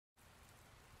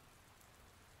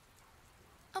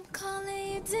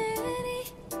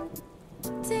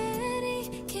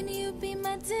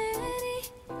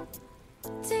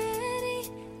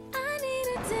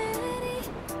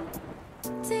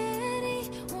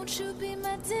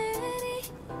my daddy,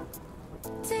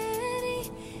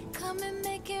 daddy, come and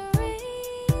make it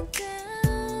rain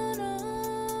down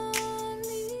on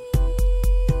me.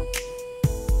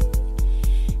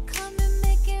 Come and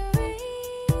make it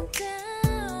rain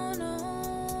down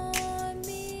on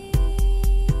me.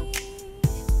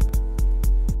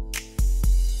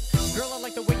 Girl, I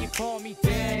like the way you call me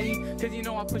daddy, cause you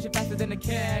know I push it faster than a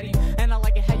caddy. And I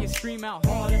like it how you scream out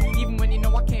harder, even when you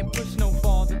know I can't push no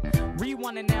farther.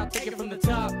 Rewind it now, take it from the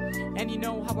top. And you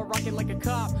know how I rock it like a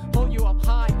cop. Hold you up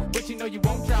high, but you know you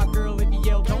won't drop. Girl, if you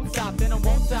yell don't stop, then I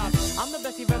won't stop. I'm the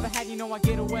best you've ever had, you know I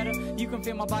get it wetter. You can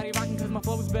feel my body rocking cause my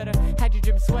flow is better. Had you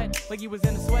dripping sweat like you was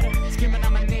in a sweater, screaming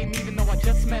out my name even though I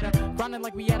just met her. Grinding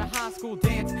like we at a high school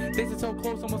dance, dancing so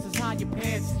close almost as high your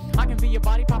pants. I can feel your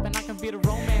body popping, I can feel the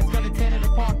romance. Gonna tear it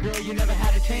apart, girl, you never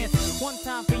had a chance. One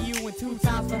time for you and two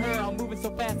times for her. I'm moving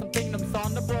so fast, I'm thinking I'm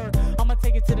starting to blur. I'ma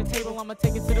take it to the table, I'ma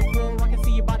take it to the floor. I can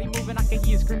see your body moving, I can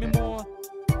hear you screaming more.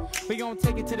 We gon'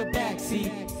 take it to the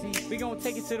backseat, we gon'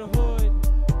 take it to the hood,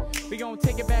 we gon'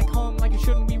 take it back home like it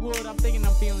shouldn't, we would. I'm thinking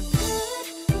I'm feeling good,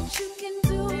 but you can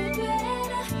do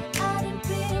better. I done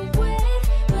been wet,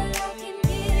 but I can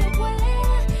get wet.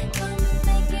 Come and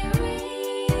make it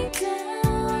rain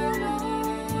down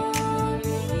on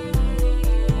me.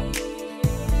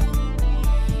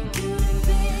 You done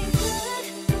been good,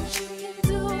 but you can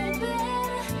do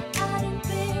better. I done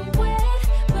been wet,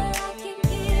 but I can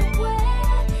get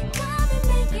wet. Come and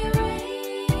make it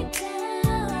rain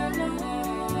down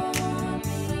on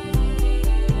me.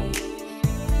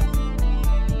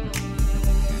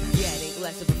 Yeah, it ain't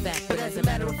less of a fact, but as a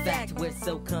matter of fact, we're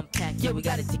so compact. Yeah, we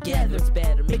got it together. It's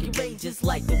better. Make it rain just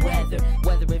like the weather.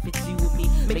 Whether if it's you or me,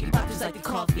 make it pop just like the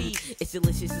coffee. It's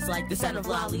delicious, it's like the sound of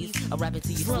lollies. I rap it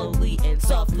to you slowly and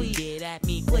softly. Get at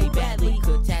me, play badly.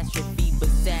 Catastrophe, but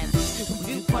sadly,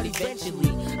 we do party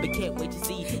eventually, but can't wait to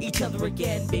see each other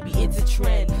again. Baby, it's a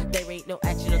trend. There ain't no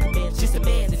action or commands, just a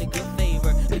man's in a good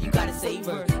favor. But you gotta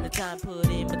savor the time put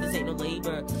in, but this ain't no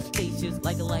labor. Tastes just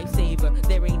like a lifesaver.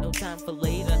 There ain't no time for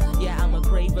later. Yeah, I'm a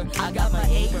craver. I got my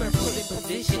aimer, put in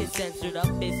position. Censored up,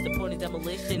 it's the point of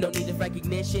demolition. No need of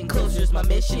recognition. Closure's my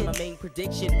mission, my main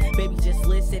prediction. Baby, just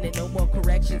listen and no more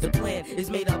corrections. The plan is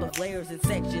made up of layers and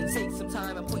sections. Take some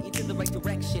time, I'm pointing to the right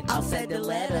direction. I'll send a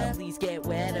letter, please get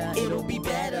wetter. It'll be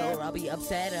better, or I'll be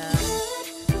upsetter.